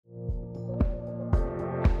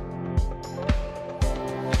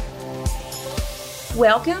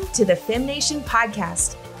Welcome to the FemNation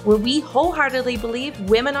podcast, where we wholeheartedly believe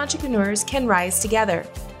women entrepreneurs can rise together.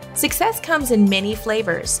 Success comes in many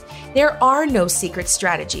flavors. There are no secret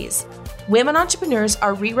strategies. Women entrepreneurs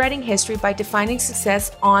are rewriting history by defining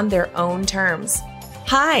success on their own terms.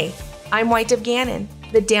 Hi, I'm White Dove Gannon,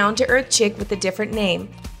 the down-to-earth chick with a different name.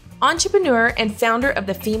 Entrepreneur and founder of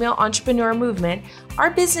the Female Entrepreneur Movement,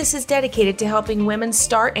 our business is dedicated to helping women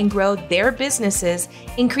start and grow their businesses,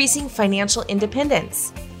 increasing financial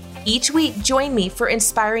independence. Each week, join me for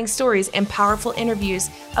inspiring stories and powerful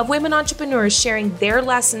interviews of women entrepreneurs sharing their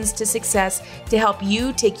lessons to success to help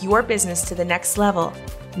you take your business to the next level.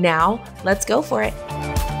 Now, let's go for it.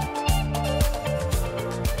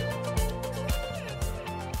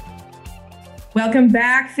 Welcome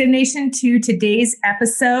back, FemNation, to today's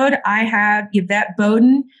episode. I have Yvette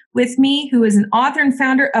Bowden with me, who is an author and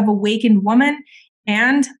founder of Awakened Woman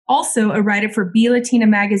and also a writer for Be Latina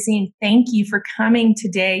magazine. Thank you for coming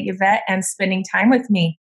today, Yvette, and spending time with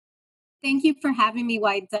me. Thank you for having me,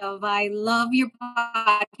 White Dove. I love your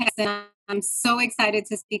podcast, and I'm so excited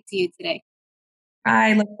to speak to you today.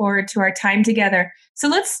 I look forward to our time together. So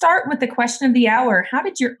let's start with the question of the hour. How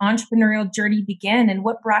did your entrepreneurial journey begin, and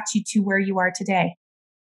what brought you to where you are today?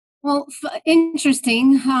 Well,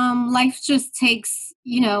 interesting. Life just takes,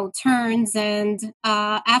 turns. And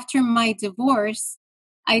after my divorce,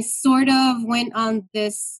 I sort of went on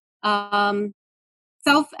this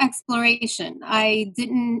self-exploration. I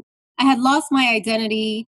had lost my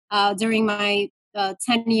identity during my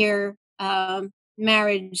 10-year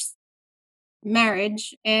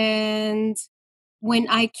marriage. And when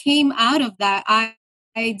I came out of that, I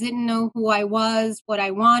didn't know who I was, what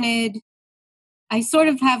I wanted. I sort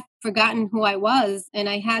of have forgotten who I was, and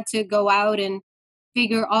I had to go out and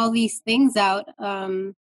figure all these things out,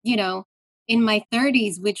 in my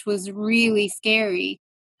 30s, which was really scary.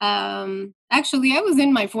 Actually, I was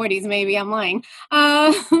in my 40s, maybe I'm lying.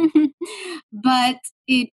 But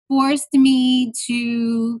it forced me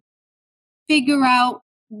to figure out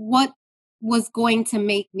what was going to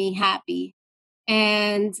make me happy.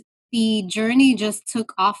 And the journey just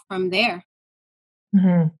took off from there.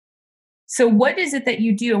 Mm-hmm. So what is it that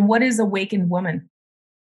you do, and what is Awakened Woman?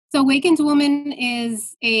 So Awakened Woman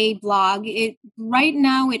is a blog. Right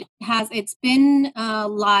now it's been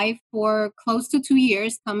live for close to 2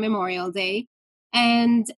 years come Memorial Day.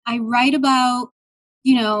 And I write about,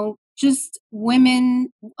 just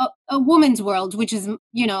women, a woman's world, which is,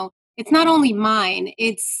 it's not only mine,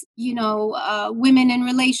 it's, women in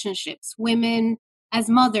relationships, women as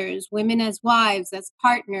mothers, women as wives, as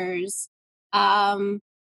partners,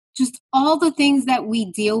 just all the things that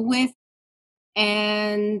we deal with.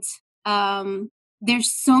 And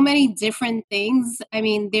there's so many different things. I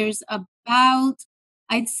mean, there's about,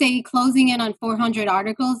 I'd say, closing in on 400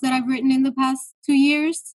 articles that I've written in the past 2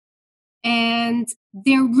 years. And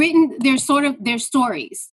they're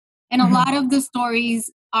stories. And a lot of the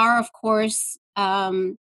stories are, of course,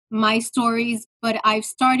 my stories, but I've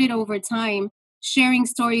started over time sharing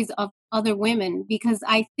stories of other women, because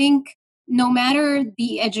I think no matter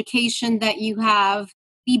the education that you have,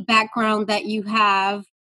 the background that you have,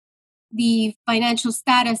 the financial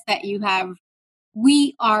status that you have,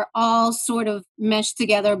 we are all sort of meshed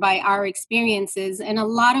together by our experiences. And a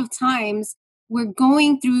lot of times we're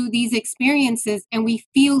going through these experiences and we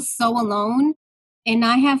feel so alone. And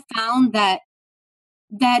I have found that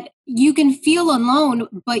you can feel alone,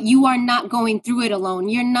 but you are not going through it alone.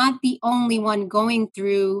 You're not the only one going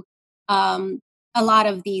through a lot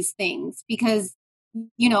of these things, because,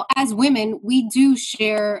 as women, we do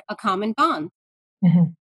share a common bond.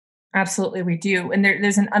 Mm-hmm. Absolutely, we do. And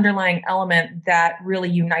there's an underlying element that really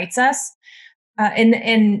unites us. And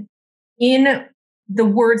in the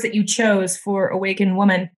words that you chose for Awakened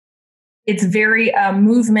Woman, it's very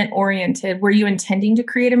movement oriented. Were you intending to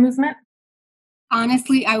create a movement?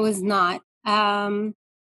 Honestly, I was not. I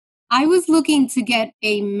was looking to get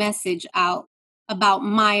a message out about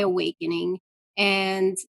my awakening.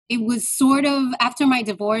 And it was sort of after my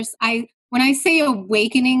divorce. When I say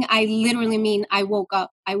awakening, I literally mean I woke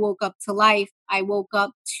up. I woke up to life. I woke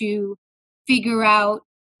up to figure out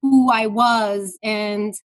who I was.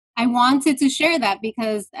 And I wanted to share that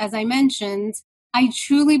because, as I mentioned, I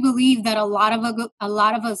truly believe that a lot of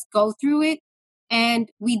us go through it and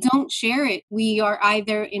we don't share it. We are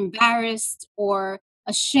either embarrassed or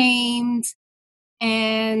ashamed.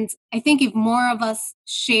 And I think if more of us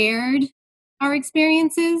shared our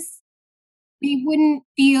experiences, we wouldn't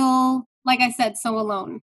feel, like I said, so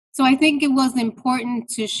alone. So I think it was important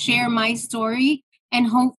to share my story and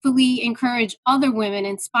hopefully encourage other women,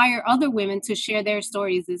 inspire other women to share their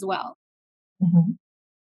stories as well.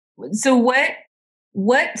 Mm-hmm. So what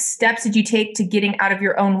what steps did you take to getting out of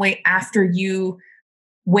your own way after you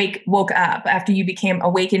woke up, after you became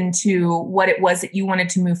awakened to what it was that you wanted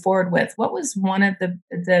to move forward with? What was one of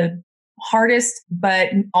the hardest but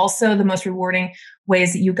also the most rewarding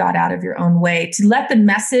ways that you got out of your own way to let the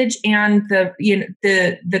message and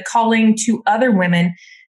the calling to other women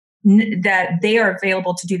that they are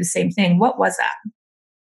available to do the same thing? What was that?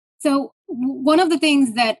 So one of the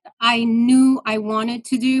things that I knew I wanted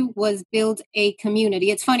to do was build a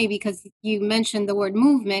community. It's funny because you mentioned the word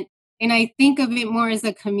movement, and I think of it more as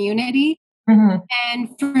a community. Mm-hmm.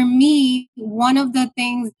 And for me, one of the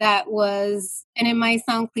things that was, and it might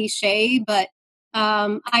sound cliche, but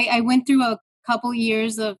I went through a couple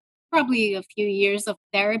years of, probably a few years of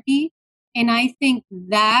therapy. And I think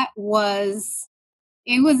it was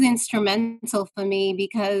instrumental for me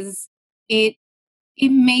because it it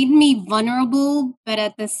made me vulnerable, but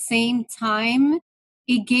at the same time,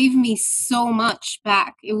 it gave me so much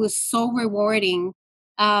back. It was so rewarding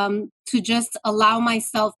to just allow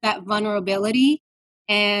myself that vulnerability.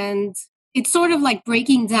 And it's sort of like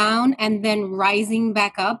breaking down and then rising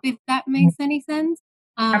back up, if that makes any sense.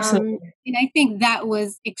 Absolutely. And I think that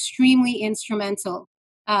was extremely instrumental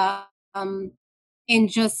uh, um, in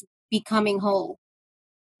just becoming whole.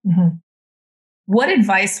 Mm-hmm. What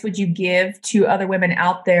advice would you give to other women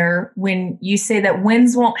out there when you say that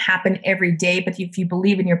wins won't happen every day, but if you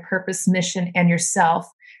believe in your purpose, mission, and yourself,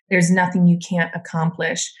 there's nothing you can't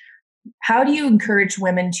accomplish? How do you encourage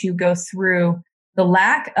women to go through the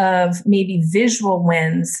lack of maybe visual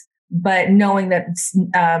wins, but knowing that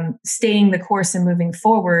staying the course and moving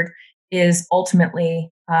forward is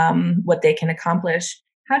ultimately what they can accomplish?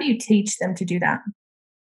 How do you teach them to do that?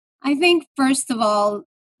 I think, first of all,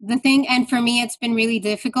 the thing, and for me, it's been really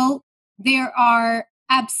difficult. There are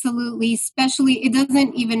absolutely, especially, it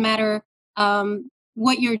doesn't even matter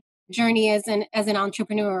what your journey is as an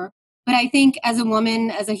entrepreneur. But I think as a woman,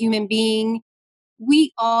 as a human being,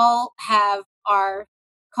 we all have our,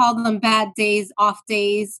 call them bad days, off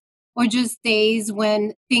days, or just days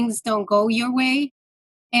when things don't go your way.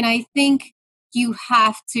 And I think you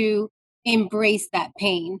have to embrace that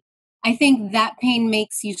pain. I think that pain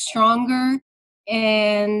makes you stronger.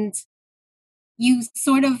 And you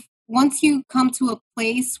sort of, once you come to a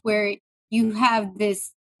place where you have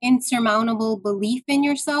this insurmountable belief in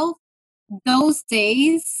yourself, those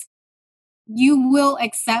days you will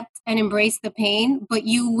accept and embrace the pain, but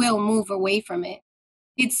you will move away from it.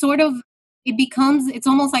 It's sort of, it's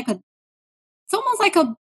almost like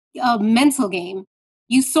a mental game.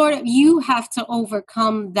 You have to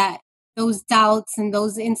overcome those doubts and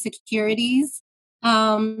those insecurities.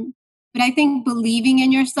 But I think believing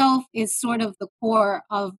in yourself is sort of the core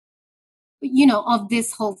of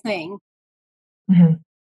this whole thing. Mm-hmm.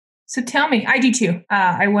 So tell me, I do too.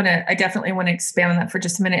 I definitely want to expand on that for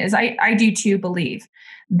just a minute. I do too believe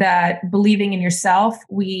that believing in yourself,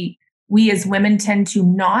 we as women tend to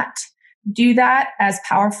not do that as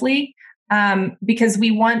powerfully because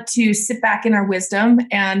we want to sit back in our wisdom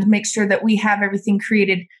and make sure that we have everything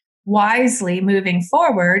created wisely moving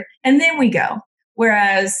forward, and then we go.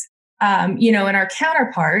 Whereas, in our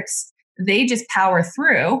counterparts, they just power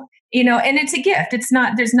through, and it's a gift.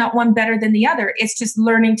 There's not one better than the other. It's just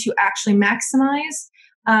learning to actually maximize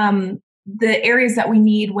the areas that we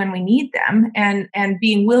need when we need them, and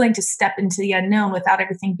being willing to step into the unknown without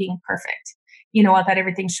everything being perfect, without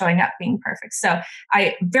everything showing up being perfect. So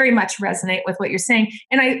I very much resonate with what you're saying.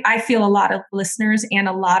 And I feel a lot of listeners and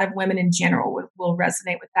a lot of women in general will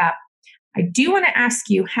resonate with that. I do want to ask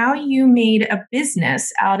you how you made a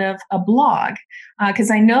business out of a blog, because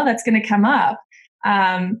I know that's going to come up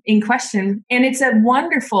in question. And it's a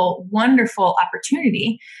wonderful, wonderful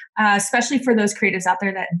opportunity, especially for those creatives out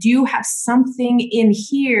there that do have something in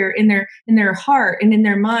here in their heart and in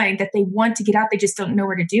their mind that they want to get out. They just don't know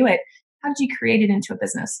where to do it. How did you create it into a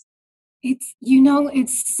business? It's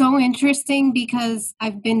so interesting because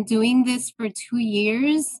I've been doing this for 2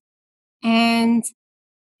 years, and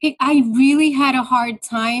I really had a hard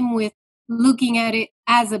time with looking at it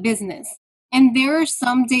as a business. And there are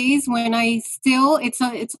some days when it's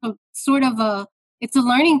a sort of it's a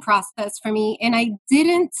learning process for me. And I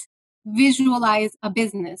didn't visualize a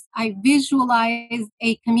business. I visualized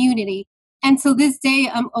a community. And so this day,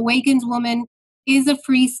 Awakened Woman is a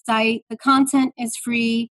free site. The content is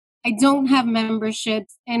free. I don't have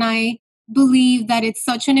memberships. And I believe that it's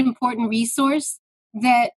such an important resource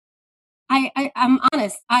that I'm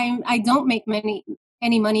honest. I don't make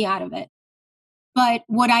any money out of it. But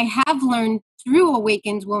what I have learned through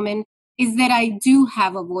Awakened Woman is that I do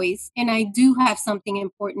have a voice and I do have something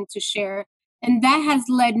important to share. And that has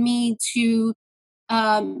led me to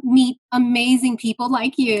meet amazing people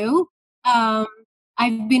like you. Um,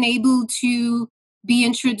 I've been able to be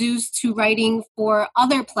introduced to writing for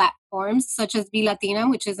other platforms such as Be Latina,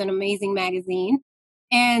 which is an amazing magazine.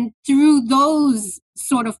 And through those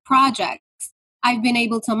sort of projects, I've been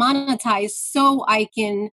able to monetize so I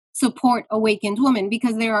can support Awakened Woman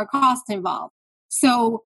because there are costs involved.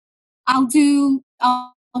 So I'll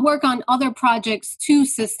work on other projects to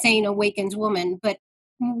sustain Awakened Woman, but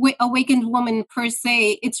Awakened Woman per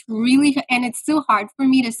se, it's really, and it's still hard for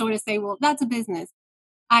me to sort of say, well, that's a business.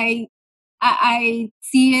 I I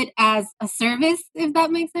see it as a service, if that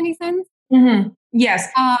makes any sense. Yes.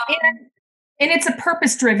 Um, And it's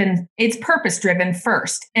purpose driven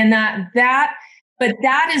first. And but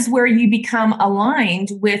that is where you become aligned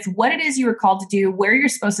with what it is you were called to do, where you're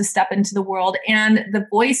supposed to step into the world, and the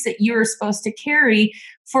voice that you're supposed to carry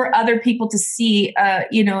for other people to see,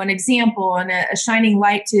 an example and a shining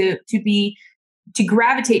light to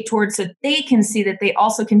gravitate towards, so they can see that they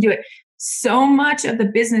also can do it. So much of the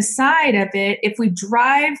business side of it, if we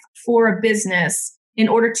drive for a business in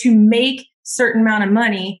order to make certain amount of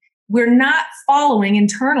money, we're not following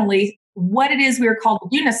internally what it is we are called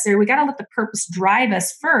to do necessarily. We got to let the purpose drive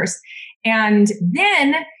us first. And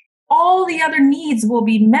then all the other needs will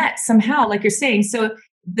be met somehow, like you're saying. So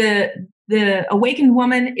the awakened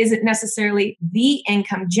woman isn't necessarily the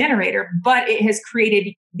income generator, but it has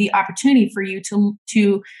created the opportunity for you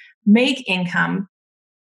to make income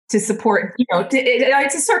to support,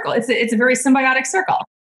 it's a circle. It's a very symbiotic circle.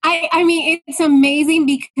 I mean, it's amazing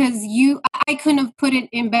because I couldn't have put it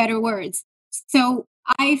in better words. So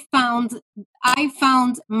I found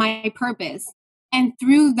my purpose, and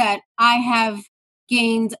through that, I have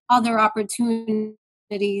gained other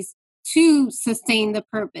opportunities to sustain the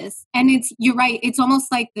purpose. And you're right, it's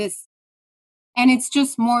almost like this, and it's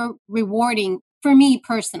just more rewarding for me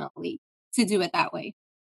personally to do it that way.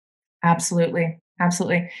 Absolutely.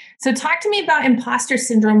 Absolutely. So talk to me about imposter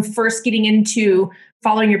syndrome first getting into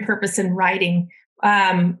following your purpose in writing.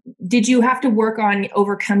 Did you have to work on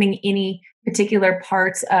overcoming any particular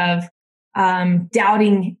parts of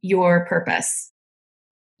doubting your purpose?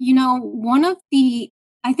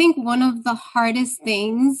 I think one of the hardest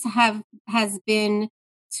things has been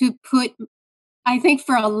to put, I think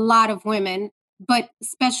for a lot of women, but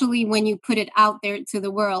especially when you put it out there to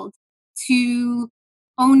the world, to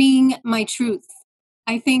owning my truth.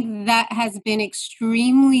 I think that has been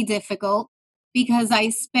extremely difficult because I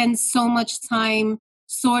spend so much time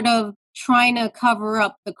sort of trying to cover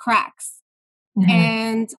up the cracks. Mhm.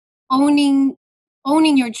 And owning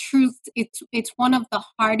owning your truth, it's one of the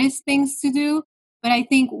hardest things to do, but I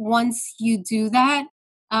think once you do that,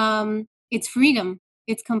 it's freedom.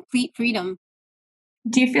 It's complete freedom.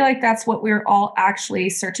 Do you feel like that's what we're all actually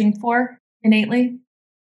searching for innately?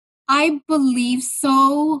 I believe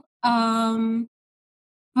so.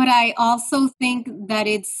 But I also think that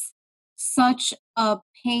it's such a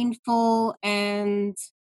painful and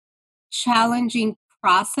challenging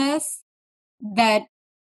process that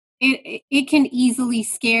it can easily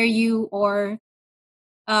scare you, or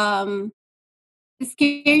um,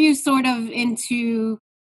 scare you sort of into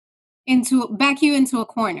back you into a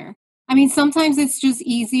corner. I mean, sometimes it's just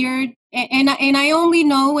easier, and I only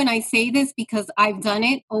know when I say this because I've done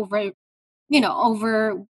it over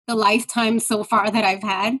the lifetime so far that I've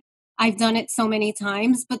had. I've done it so many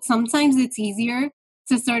times, but sometimes it's easier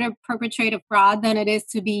to sort of perpetrate a fraud than it is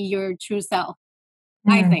to be your true self,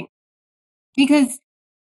 I Mm. think. Because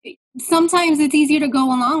sometimes it's easier to go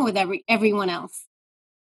along with everyone else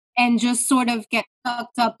and just sort of get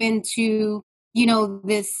sucked up into,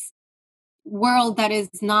 this world that is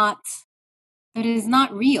not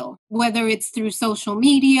real, whether it's through social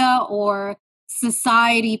media or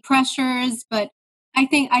society pressures. But I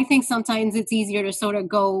think sometimes it's easier to sort of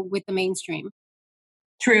go with the mainstream.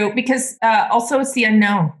 True, because also it's the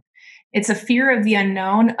unknown. It's a fear of the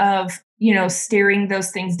unknown of, staring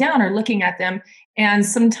those things down or looking at them. And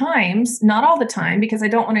sometimes, not all the time, because I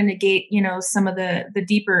don't want to negate, some of the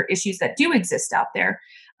deeper issues that do exist out there.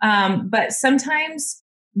 But sometimes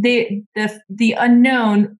the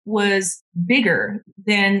unknown was bigger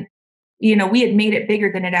than, we had made it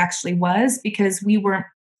bigger than it actually was because we weren't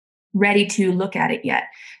ready to look at it yet.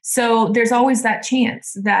 So there's always that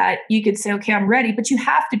chance that you could say, okay, I'm ready, but you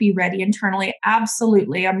have to be ready internally.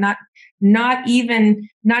 Absolutely. I'm not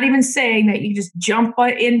even saying that you just jump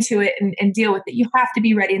into it and deal with it. You have to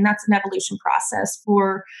be ready. And that's an evolution process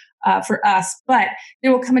for us. But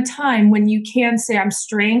there will come a time when you can say, I'm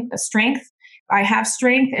strength. I have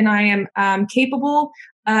strength and I am capable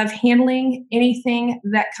of handling anything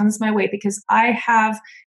that comes my way because I have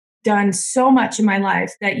done so much in my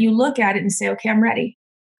life that you look at it and say, okay, I'm ready.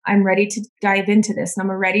 I'm ready to dive into this. And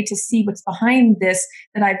I'm ready to see what's behind this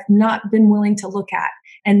that I've not been willing to look at.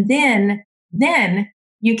 And then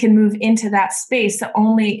you can move into that space that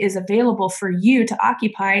only is available for you to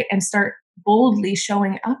occupy and start boldly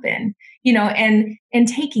showing up in, and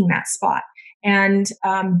taking that spot and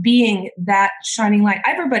being that shining light.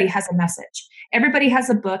 Everybody has a message. Everybody has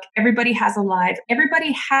a book. Everybody has a live.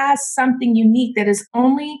 Everybody has something unique that is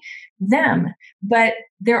only them. But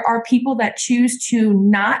there are people that choose to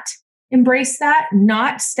not embrace that,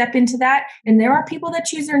 not step into that. And there are people that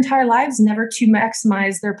choose their entire lives never to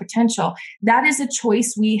maximize their potential. That is a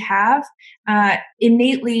choice we have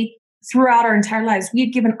innately throughout our entire lives. We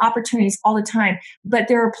get given opportunities all the time, but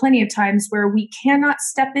there are plenty of times where we cannot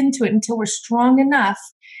step into it until we're strong enough.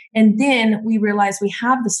 And then we realize we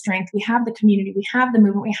have the strength, we have the community, we have the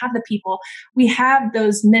movement, we have the people, we have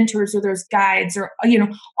those mentors or those guides or,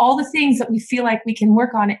 all the things that we feel like we can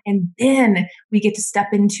work on. And then we get to step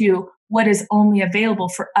into what is only available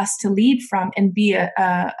for us to lead from and be a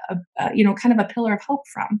kind of a pillar of hope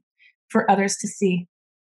from for others to see.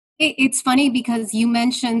 It's funny because you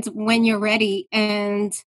mentioned when you're ready,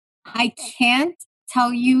 and I can't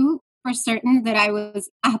tell you for certain that I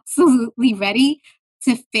was absolutely ready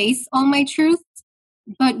to face all my truths.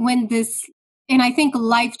 But and I think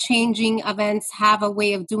life-changing events have a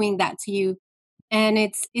way of doing that to you. And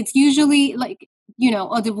it's usually like,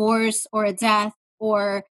 a divorce or a death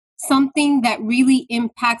or something that really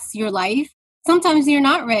impacts your life. Sometimes you're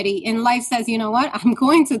not ready and life says, you know what, I'm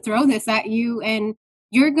going to throw this at you and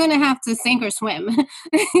you're going to have to sink or swim.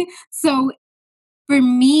 So for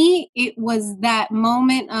me, it was that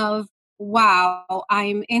moment of, wow,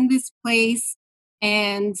 I'm in this place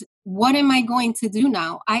and what am I going to do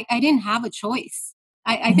now? I didn't have a choice.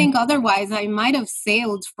 I think otherwise I might have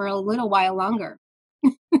sailed for a little while longer.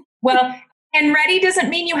 Well, and ready doesn't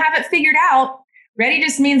mean you have it figured out. Ready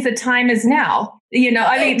just means the time is now. So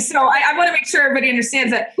I want to make sure everybody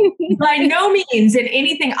understands that by no means in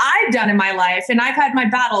anything I've done in my life, and I've had my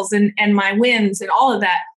battles and my wins and all of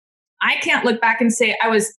that, I can't look back and say I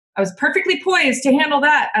was perfectly poised to handle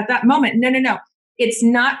that at that moment. No. It's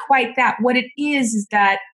not quite that. What it is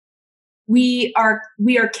that we are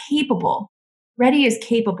capable. Ready is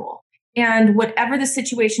capable. And whatever the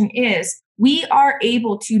situation is, we are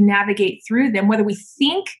able to navigate through them, whether we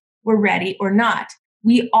think we're ready or not.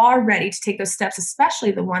 We are ready to take those steps,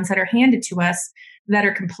 especially the ones that are handed to us that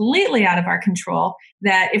are completely out of our control.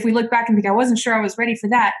 That if we look back and think, I wasn't sure I was ready for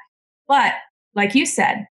that. But like you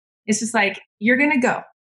said, it's just like, you're going to go.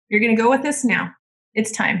 You're going to go with this now.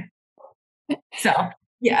 It's time. So,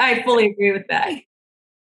 yeah, I fully agree with that.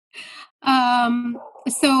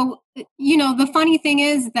 So, the funny thing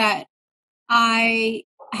is that I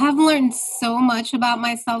have learned so much about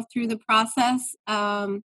myself through the process.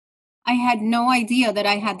 I had no idea that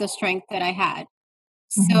I had the strength that I had.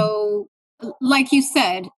 Mm-hmm. So, like you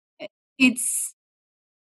said, it's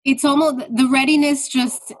almost the readiness,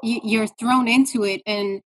 just you're thrown into it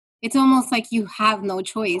and it's almost like you have no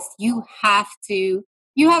choice. You have to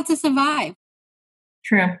survive.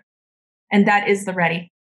 True. And that is the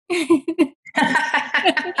ready.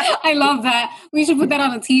 I love that. We should put that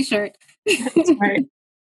on a t-shirt. That's right.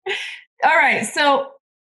 All right. So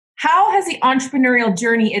how has the entrepreneurial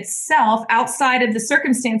journey itself, outside of the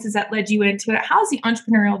circumstances that led you into it, how has the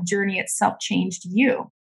entrepreneurial journey itself changed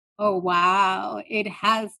you? Oh, wow. It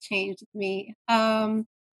has changed me.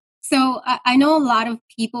 So I know a lot of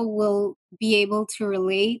people will be able to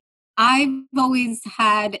relate. I've always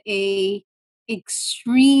had a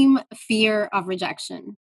extreme fear of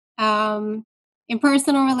rejection. In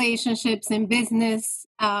personal relationships, in business,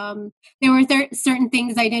 there were certain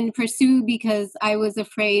things I didn't pursue because I was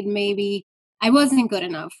afraid maybe I wasn't good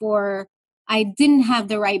enough, or I didn't have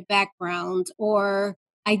the right background, or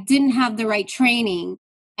I didn't have the right training.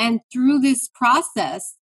 And through this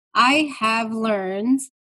process, I have learned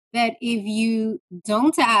that if you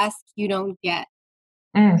don't ask, you don't get.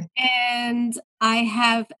 And I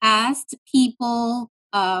have asked people,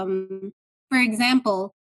 for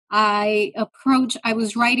example, I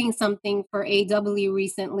was writing something for AW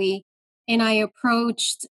recently, and I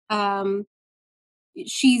approached,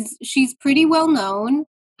 she's pretty well known,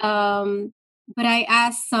 but I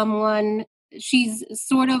asked someone, she's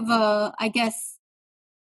sort of I guess,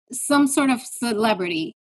 some sort of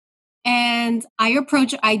celebrity. And I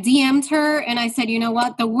DM'd her and I said, you know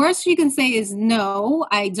what? The worst she can say is no,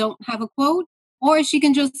 I don't have a quote, or she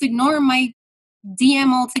can just ignore my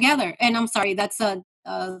DM altogether. And I'm sorry, that's a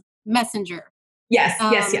messenger. Yes.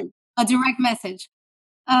 A direct message.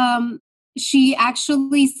 she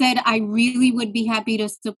actually said, I really would be happy to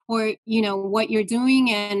support, what you're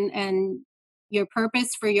doing and your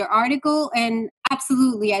purpose for your article. And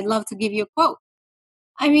absolutely, I'd love to give you a quote.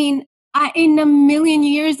 I mean, in a million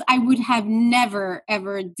years, I would have never,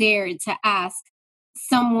 ever dared to ask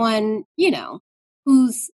someone,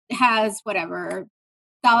 who's has whatever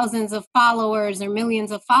thousands of followers or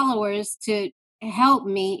millions of followers to help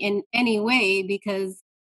me in any way because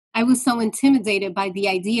I was so intimidated by the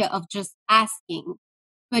idea of just asking.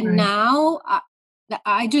 But Right. now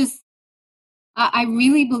I just, I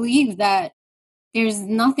really believe that there's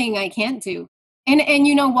nothing I can't do. And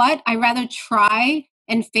you know what? I rather try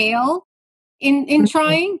and fail in Mhm.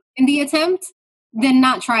 trying in the attempt than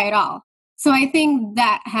not try at all. So I think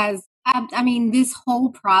that has, I mean, this whole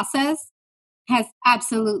process has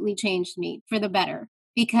absolutely changed me for the better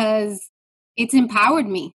because it's empowered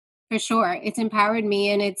me for sure. It's empowered me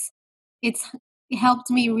and it's helped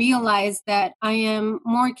me realize that I am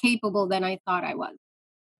more capable than I thought I was.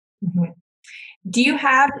 Mhm. Do you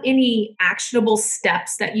have any actionable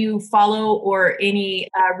steps that you follow or any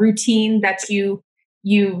routine that you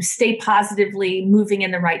stay positively moving in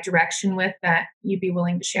the right direction with that you'd be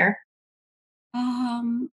willing to share?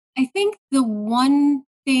 I think the one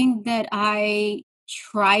thing that I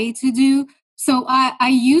try to do, so I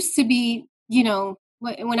used to be,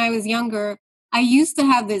 when I was younger, I used to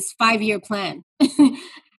have this 5-year plan.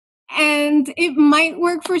 And it might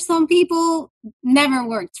work for some people, never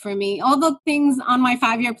worked for me. All the things on my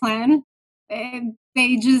 5-year plan,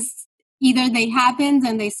 they just either they happened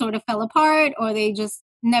and they sort of fell apart or they just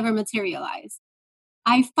never materialized.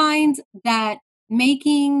 I find that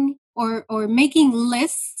making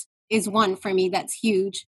lists is one for me that's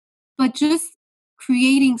huge, but just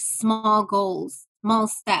creating small goals, small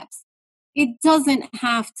steps. It doesn't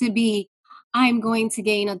have to be I'm going to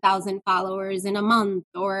gain 1,000 followers in a month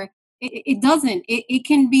or it doesn't. It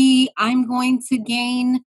can be I'm going to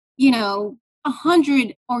gain,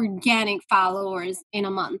 100 organic followers in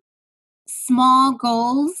a month. Small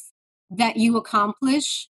goals that you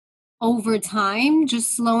accomplish over time,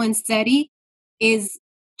 just slow and steady, is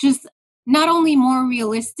just not only more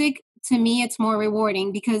realistic, to me, it's more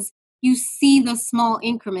rewarding because you see the small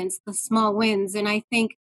increments, the small wins. And I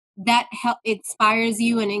think that inspires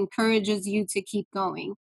you and encourages you to keep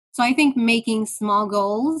going. So I think making small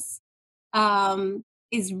goals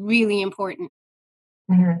is really important.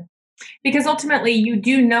 Mhm. Because ultimately, you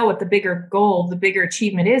do know what the bigger goal, the bigger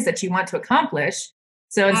achievement is that you want to accomplish.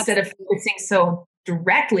 So instead of Absolutely. focusing so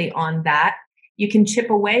directly on that, you can chip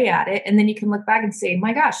away at it, and then you can look back and say,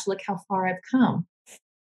 "My gosh, look how far I've come."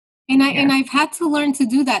 And Yeah. I've had to learn to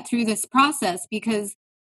do that through this process because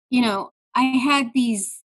I had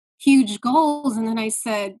these huge goals and then I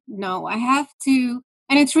said, no, I have to.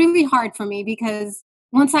 And it's really hard for me because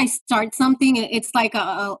once I start something, it's like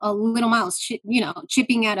a little mouse,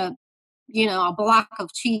 chipping at a block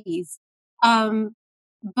of cheese. Um,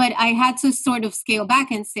 but I had to sort of scale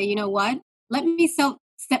back and say, you know what? Let me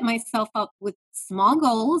set myself up with small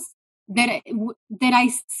goals that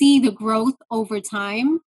I see the growth over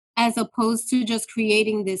time, as opposed to just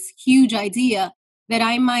creating this huge idea that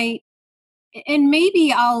I might, and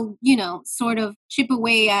maybe I'll, sort of chip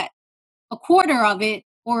away at a quarter of it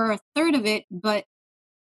or a third of it, but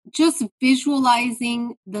just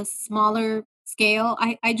visualizing the smaller scale,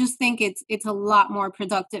 I just think it's a lot more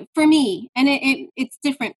productive for me, and it's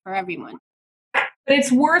different for everyone. But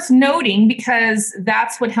it's worth noting because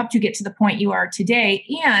that's what helped you get to the point you are today.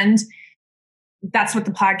 And that's what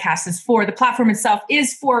the podcast is for. The platform itself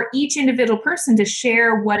is for each individual person to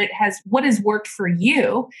share what has worked for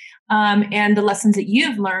you, and the lessons that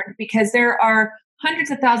you've learned, because there are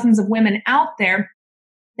hundreds of thousands of women out there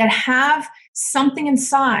that have something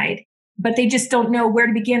inside, but they just don't know where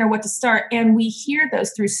to begin or what to start. And we hear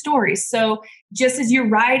those through stories. So just as your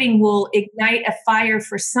writing will ignite a fire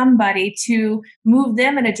for somebody to move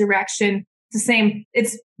them in a direction, the same,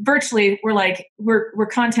 it's virtually, we're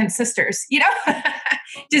content sisters,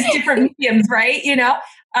 just different mediums, right?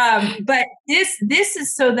 But this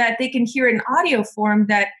is so that they can hear in audio form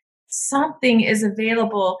that something is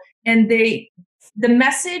available, and the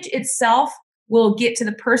message itself will get to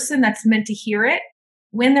the person that's meant to hear it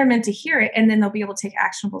when they're meant to hear it, and then they'll be able to take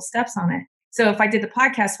actionable steps on it. So if I did the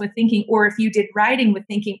podcast with thinking, or if you did writing with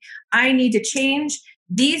thinking, I need to change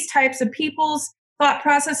these types of people's thought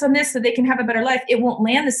process on this so they can have a better life, it won't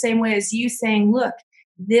land the same way as you saying, look,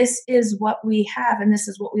 this is what we have and this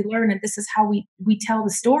is what we learn and this is how we tell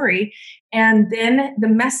the story. And then the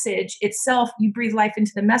message itself, you breathe life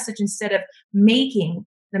into the message instead of making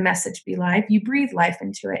the message be life. You breathe life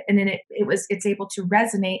into it, and then it's able to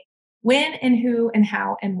resonate when and who and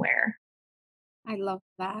how and where. I love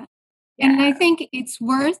that. And I Yeah. think it's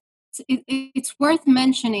worth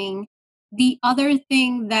mentioning the other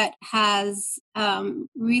thing that has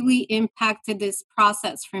really impacted this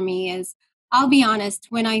process for me is, I'll be honest,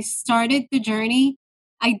 when I started the journey,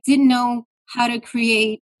 I didn't know how to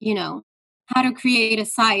create, how to create a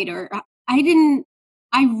site, or I didn't,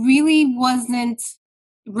 I really wasn't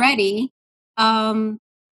ready um,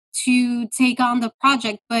 to take on the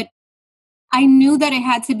project, but I knew that it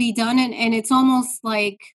had to be done. And it's almost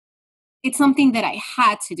like it's something that I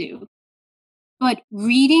had to do. But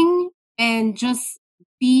reading and just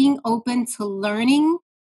being open to learning,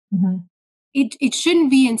 Mhm. it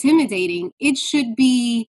shouldn't be intimidating. It should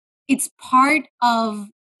be, it's part of,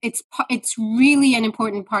 it's really an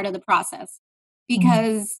important part of the process, Mhm.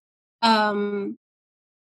 because um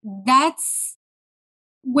that's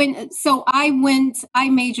so I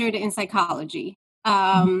majored in psychology.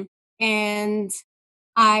 Mhm. And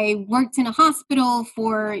I worked in a hospital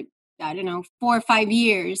for, I don't know, 4 or 5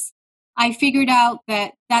 years. I figured out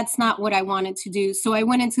that that's not what I wanted to do. So I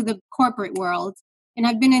went into the corporate world, and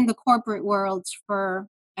I've been in the corporate world for,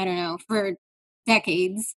 I don't know, for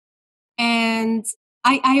decades. And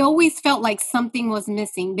I always felt like something was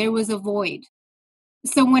missing. There was a void.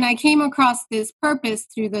 So when I came across this purpose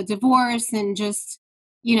through the divorce and just,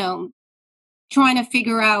 you know, trying to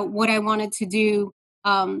figure out what I wanted to do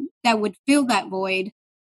that would fill that void,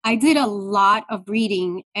 I did a lot of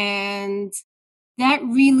reading, and that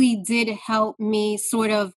really did help me sort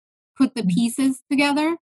of put the Mhm. pieces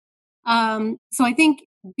together. So I think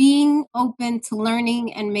being open to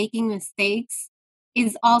learning and making mistakes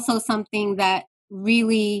is also something that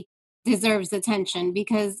really deserves attention,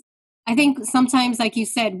 because I think sometimes, like you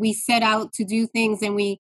said, we set out to do things, and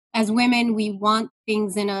as women, we want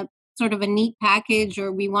things in a sort of a neat package,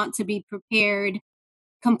 or we want to be prepared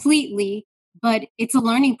completely, but it's a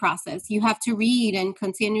learning process. You have to read and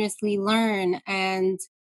continuously learn and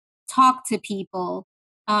talk to people.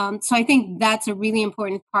 So I think that's a really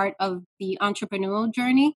important part of the entrepreneurial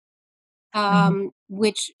journey, Mhm.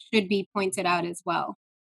 which should be pointed out as well.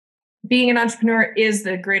 Being an entrepreneur is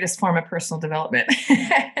the greatest form of personal development.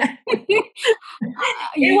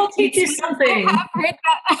 It will teach you It's I something. have heard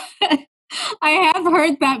that. I have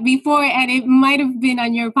heard that before, and it might have been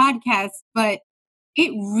on your podcast, but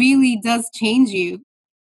it really does change you.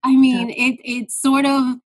 I mean, it's sort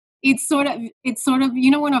of,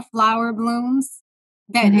 when a flower blooms,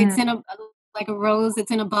 that it's Mhm. in a, like a rose,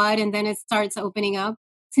 it's in a bud, and then it starts opening up.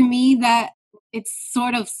 To me, that it's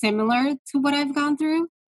sort of similar to what I've gone through.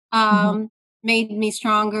 Mhm. Um, Made me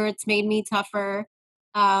stronger. It's made me tougher.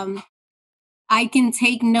 Um, I can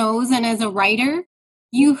take no's, and as a writer,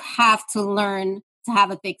 you have to learn to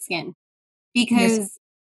have a thick skin, Yes. because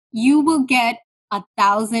you will get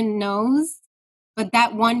 1,000 no's, but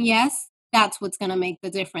that one yes, that's what's gonna make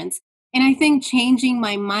the difference. And I think changing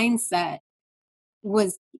my mindset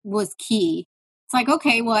was key. It's like,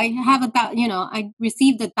 okay, well, I have I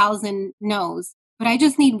received 1,000 no's, but I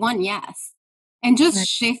just need one yes. And just Right.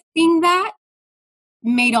 shifting that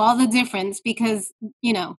made all the difference, because,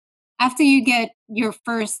 you know, after you get your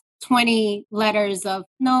first 20 letters of,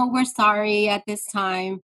 no, we're sorry at this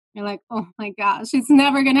time, you're like, oh my gosh, it's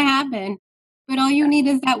never going to happen. But all you need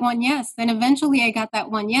is that one yes. And eventually I got that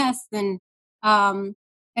one yes. Um,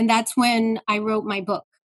 and that's when I wrote my book.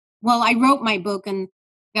 Well, I wrote my book and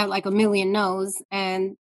got like a million no's,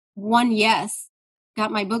 and one yes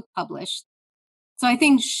got my book published. So I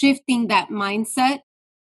think shifting that mindset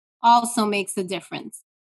also makes a difference.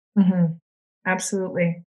 Mhm.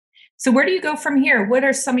 Absolutely. So where do you go from here? What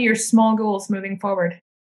are some of your small goals moving forward?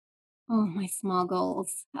 Oh, my small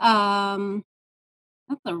goals.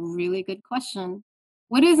 That's a really good question.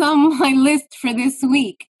 What is on my list for this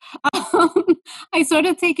week? Um, I sort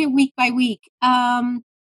of take it week by week.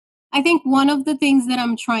 I think one of the things that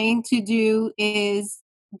I'm trying to do is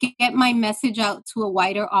get my message out to a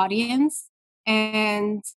wider audience.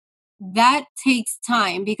 And that takes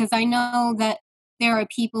time, because I know that there are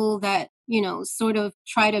people that, sort of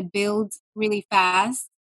try to build really fast.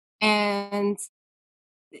 And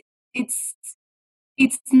it's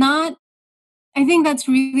it's not, I think that's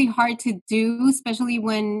really hard to do, especially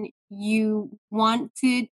when you want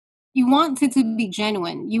it to be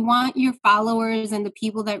genuine. You want your followers and the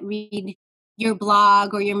people that read your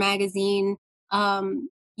blog or your magazine,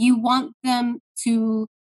 you want them to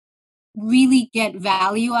really get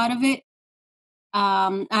value out of it,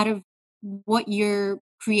 out of what you're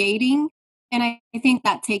creating. And I think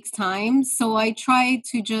that takes time. So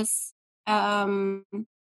um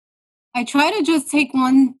I try to just take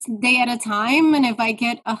one day at a time, and if I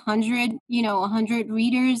get 100, 100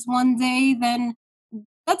 readers one day, then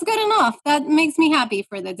that's good enough. That makes me happy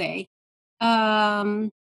for the day.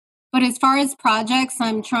 But as far as projects,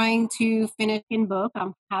 I'm trying to finish a book.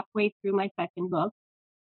 I'm halfway through my second book,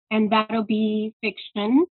 and that'll be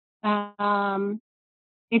fiction.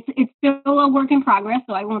 It's still a work in progress,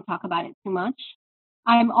 so I won't talk about it too much.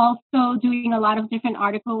 I'm also doing a lot of different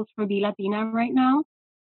articles for Be Latina right now.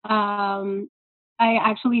 I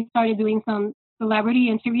actually started doing some celebrity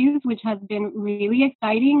interviews, which has been really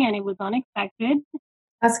exciting, and it was unexpected.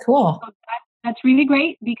 That's cool. So that's really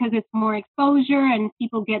great because it's more exposure and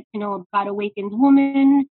people get to know about Awakened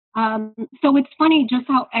Woman. So it's funny just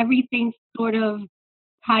how everything sort of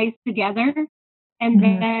ties together. And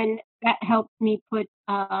then that helps me put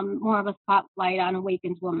more of a spotlight on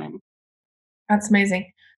Awakened Woman. That's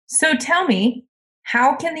amazing. So tell me,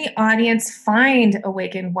 how can the audience find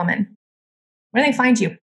Awakened Woman? Where do they find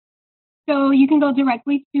you? So you can go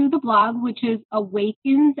directly to the blog, which is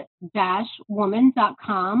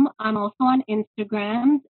awakened-woman.com. I'm also on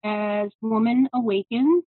Instagram as Woman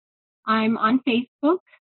Awakens. I'm on Facebook.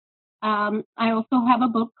 I also have a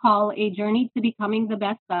book called A Journey to Becoming the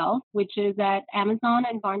Best Self, which is at Amazon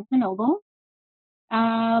and Barnes & Noble.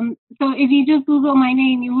 So if you just Google my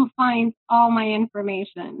name, you will find all my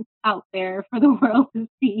information out there for the world to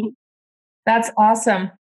see. That's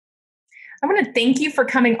awesome. I want to thank you for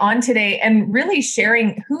coming on today and really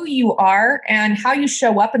sharing who you are and how you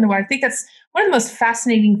show up in the world. I think that's one of the most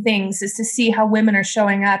fascinating things is to see how women are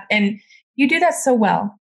showing up, and you do that so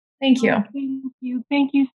well. Thank you. Thank you.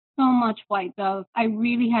 Thank you so much, White Dove. I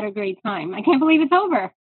really had a great time. I can't believe it's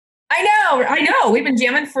over. I know. We've been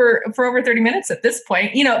jamming for over 30 minutes at this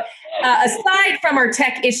point, aside from our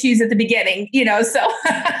tech issues at the beginning, so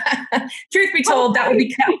truth be told, that will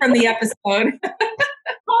be cut from the episode.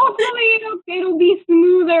 Hopefully it'll be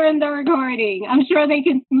smoother in the recording. I'm sure they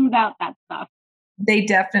can smooth out that stuff. They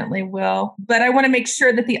definitely will. But I want to make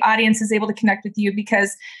sure that the audience is able to connect with you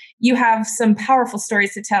because you have some powerful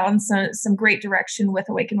stories to tell and some great direction with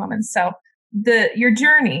Awakened Woman. So your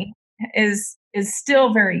journey is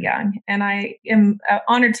still very young, and I am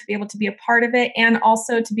honored to be able to be a part of it and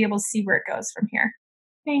also to be able to see where it goes from here.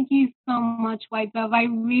 Thank you so much, White Dove. I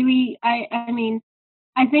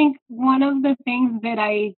think one of the things that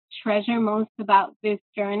I treasure most about this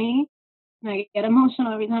journey, and I get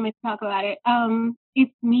emotional every time I talk about it,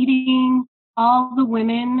 it's meeting all the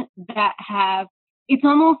women that it's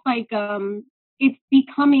almost like it's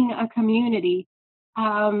becoming a community.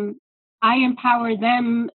 I empower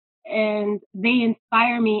them and they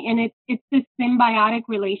inspire me, and it's this symbiotic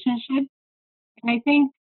relationship. And I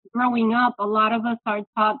think growing up, a lot of us are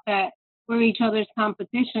taught that we're each other's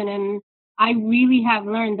competition, and I really have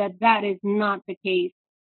learned that is not the case.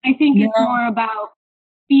 I think it's more about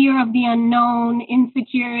fear of the unknown,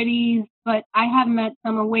 insecurities, but I have met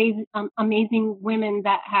some amazing women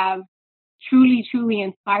that have truly, truly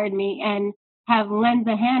inspired me and have lent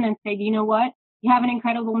a hand and said, you know what, you have an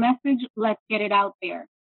incredible message, let's get it out there.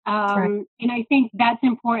 Right. And I think that's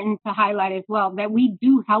important to highlight as well, that we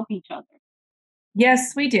do help each other.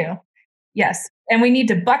 Yes, we do. Yes. And we need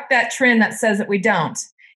to buck that trend that says that we don't.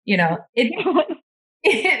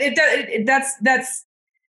 That's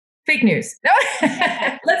fake news. No,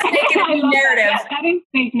 let's make it a new narrative. That is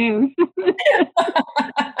fake news.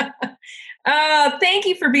 Thank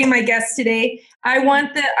you for being my guest today. I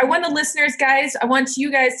want the listeners, guys, I want you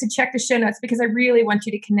guys to check the show notes because I really want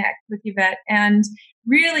you to connect with Yvette and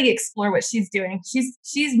really explore what she's doing.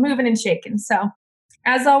 She's moving and shaking. So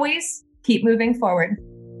as always, keep moving forward.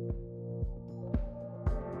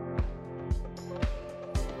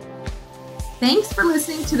 Thanks for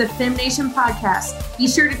listening to the FemNation podcast. Be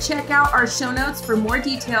sure to check out our show notes for more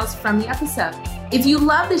details from the episode. If you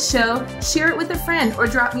love the show, share it with a friend or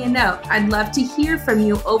drop me a note. I'd love to hear from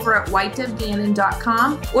you over at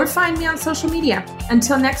whitedovegannon.com or find me on social media.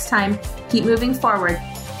 Until next time, keep moving forward.